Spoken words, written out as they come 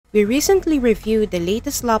We recently reviewed the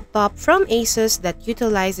latest laptop from ASUS that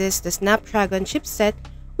utilizes the Snapdragon chipset,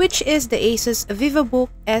 which is the ASUS Vivobook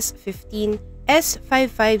S15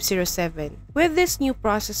 S5507. With this new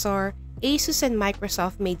processor, ASUS and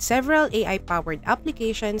Microsoft made several AI-powered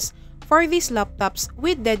applications for these laptops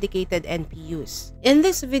with dedicated NPUs. In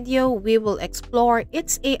this video, we will explore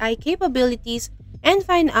its AI capabilities and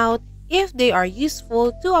find out if they are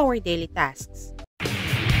useful to our daily tasks.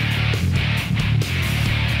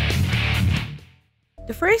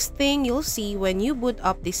 The first thing you'll see when you boot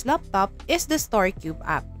up this laptop is the StoryCube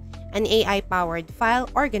app, an AI-powered file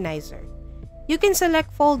organizer. You can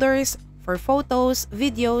select folders for photos,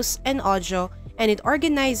 videos, and audio, and it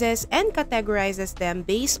organizes and categorizes them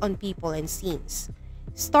based on people and scenes.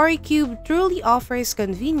 StoryCube truly offers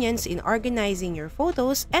convenience in organizing your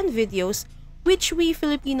photos and videos, which we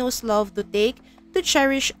Filipinos love to take to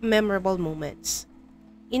cherish memorable moments.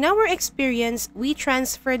 In our experience, we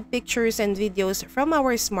transferred pictures and videos from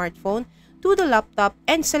our smartphone to the laptop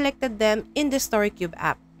and selected them in the StoryCube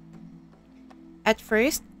app. At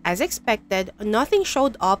first, as expected, nothing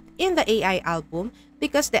showed up in the AI album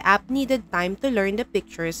because the app needed time to learn the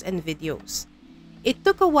pictures and videos. It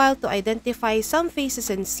took a while to identify some faces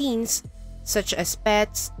and scenes, such as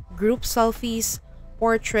pets, group selfies,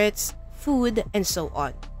 portraits, food, and so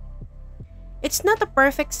on. It's not a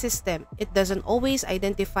perfect system. It doesn't always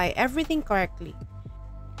identify everything correctly.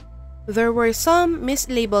 There were some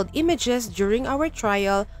mislabeled images during our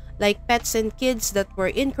trial, like pets and kids that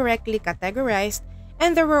were incorrectly categorized,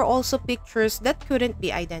 and there were also pictures that couldn't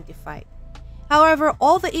be identified. However,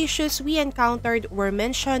 all the issues we encountered were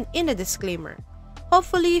mentioned in the disclaimer.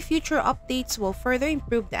 Hopefully, future updates will further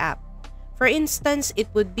improve the app. For instance, it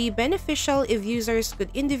would be beneficial if users could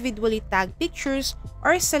individually tag pictures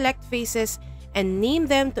or select faces and name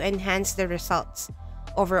them to enhance the results.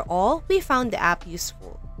 Overall, we found the app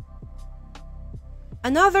useful.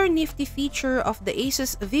 Another nifty feature of the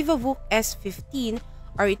ASUS Vivobook S15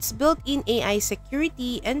 are its built-in AI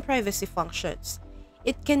security and privacy functions.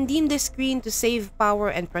 It can dim the screen to save power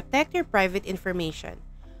and protect your private information.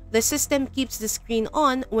 The system keeps the screen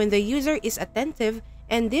on when the user is attentive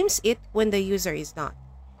and dims it when the user is not.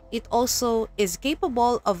 It also is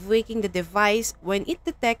capable of waking the device when it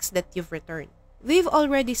detects that you've returned. We've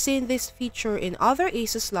already seen this feature in other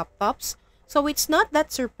ASUS laptops, so it's not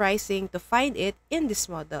that surprising to find it in this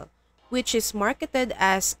model, which is marketed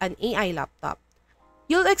as an AI laptop.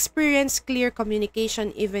 You'll experience clear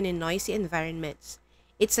communication even in noisy environments.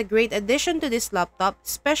 It's a great addition to this laptop,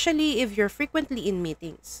 especially if you're frequently in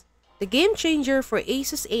meetings. The game changer for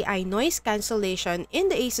ASUS AI noise cancellation in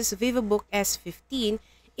the ASUS Vivobook S15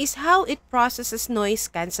 is how it processes noise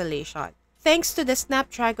cancellation. Thanks to the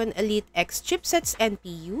Snapdragon Elite X chipset's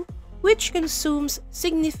NPU, which consumes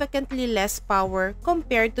significantly less power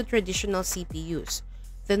compared to traditional CPUs,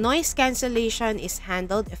 the noise cancellation is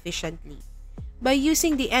handled efficiently. By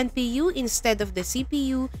using the NPU instead of the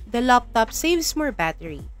CPU, the laptop saves more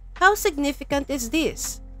battery. How significant is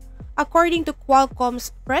this? According to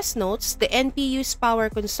Qualcomm's press notes, the NPU's power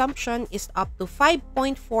consumption is up to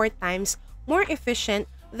 5.4 times more efficient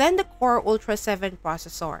than the Core Ultra 7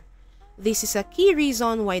 processor. This is a key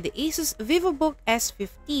reason why the ASUS Vivobook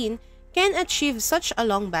S15 can achieve such a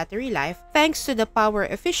long battery life thanks to the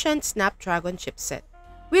power-efficient Snapdragon chipset.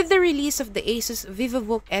 With the release of the ASUS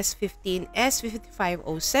Vivobook S15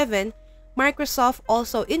 S5507, Microsoft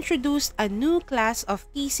also introduced a new class of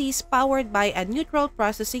PCs powered by a Neutral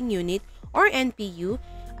Processing Unit or NPU,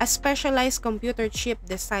 a specialized computer chip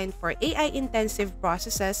designed for AI-intensive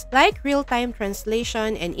processes like real-time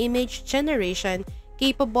translation and image generation,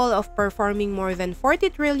 capable of performing more than 40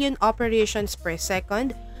 trillion operations per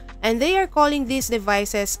second, and they are calling these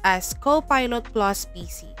devices as CoPilot Plus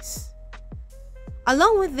PCs.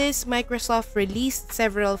 Along with this, Microsoft released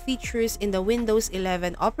several features in the Windows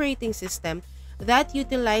 11 operating system that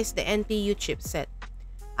utilize the NPU chipset.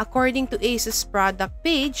 According to ASUS product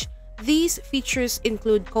page, these features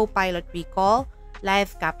include CoPilot Recall,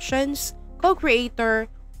 Live Captions, Co-Creator,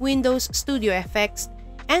 Windows Studio Effects,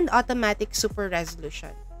 and Automatic Super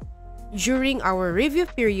Resolution. During our review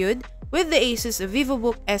period with the ASUS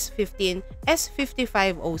Vivobook S15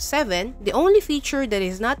 S5507, the only feature that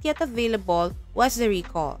is not yet available was the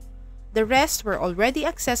recall. The rest were already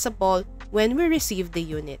accessible when we received the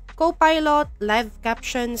unit. CoPilot, Live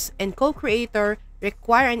Captions, and Co-Creator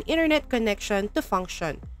require an internet connection to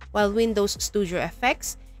function, while Windows Studio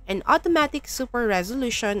Effects and Automatic Super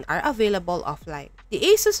Resolution are available offline. The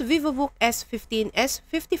ASUS Vivobook S15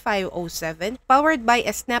 S5507, powered by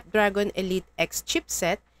a Snapdragon Elite X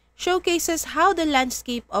chipset, showcases how the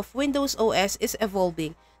landscape of Windows OS is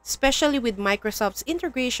evolving especially with Microsoft's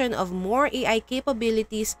integration of more AI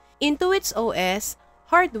capabilities into its OS,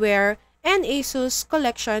 hardware, and ASUS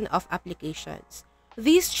collection of applications.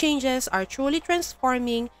 These changes are truly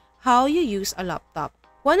transforming how you use a laptop.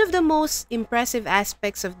 One of the most impressive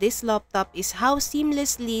aspects of this laptop is how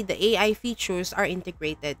seamlessly the AI features are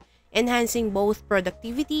integrated, enhancing both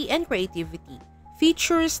productivity and creativity.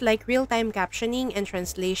 Features like real-time captioning and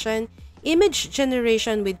translation, image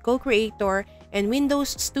generation with CoCreator, and Windows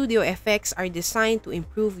Studio effects are designed to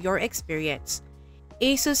improve your experience.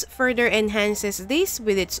 ASUS further enhances this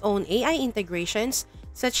with its own AI integrations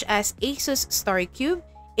such as ASUS Story Cube,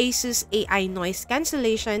 ASUS AI Noise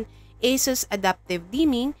Cancellation, ASUS Adaptive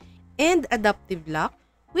Dimming, and Adaptive Lock,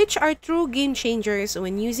 which are true game changers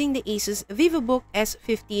when using the ASUS Vivobook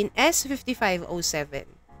S15 S5507.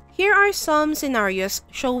 Here are some scenarios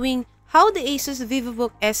showing how the ASUS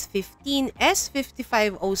Vivobook S15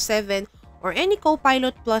 S5507 or any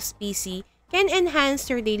CoPilot Plus PC can enhance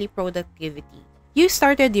your daily productivity. You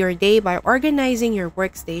started your day by organizing your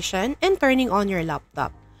workstation and turning on your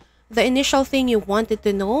laptop. The initial thing you wanted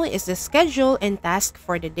to know is the schedule and task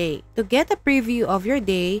for the day. To get a preview of your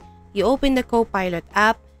day, you open the CoPilot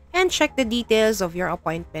app and check the details of your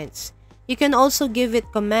appointments. You can also give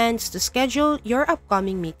it commands to schedule your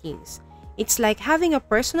upcoming meetings. It's like having a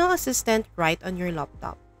personal assistant right on your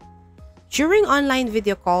laptop. During online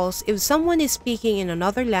video calls, if someone is speaking in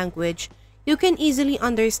another language, you can easily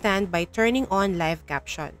understand by turning on live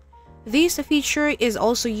caption. This feature is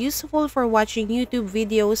also useful for watching YouTube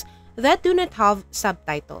videos that do not have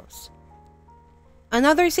subtitles.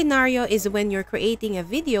 Another scenario is when you're creating a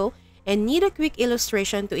video and need a quick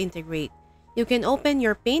illustration to integrate. You can open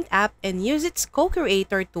your Paint app and use its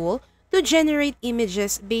Co-Creator tool to generate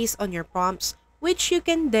images based on your prompts, which you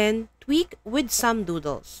can then tweak with some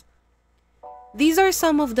doodles. These are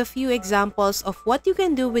some of the few examples of what you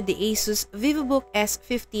can do with the ASUS Vivobook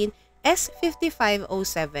S15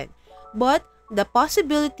 S5507, but the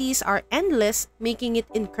possibilities are endless, making it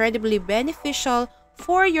incredibly beneficial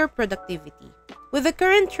for your productivity. With the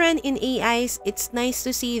current trend in AIs, it's nice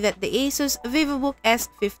to see that the ASUS Vivobook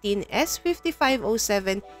S15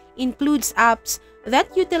 S5507 includes apps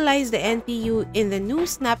that utilize the NPU in the new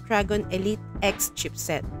Snapdragon Elite X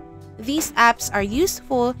chipset. These apps are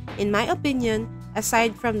useful, in my opinion,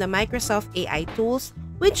 aside from the Microsoft AI tools,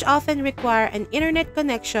 which often require an internet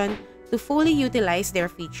connection to fully utilize their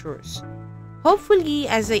features. Hopefully,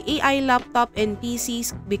 as the AI laptop and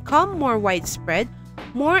PCs become more widespread,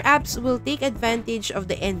 more apps will take advantage of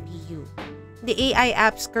the NPU. The AI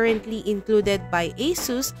apps currently included by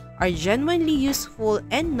ASUS are genuinely useful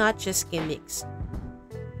and not just gimmicks.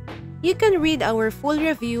 You can read our full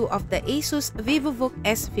review of the ASUS Vivobook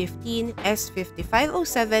S15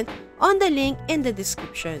 S5507 on the link in the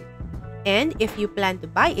description. And if you plan to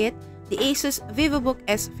buy it, the ASUS Vivobook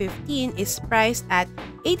S15 is priced at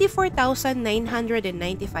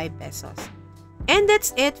 84,995 pesos. And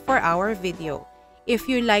that's it for our video. If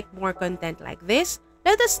you like more content like this,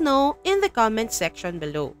 let us know in the comment section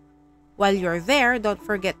below. While you're there, don't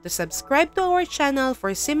forget to subscribe to our channel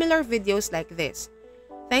for similar videos like this.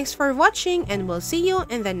 Thanks for watching and we'll see you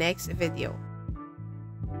in the next video.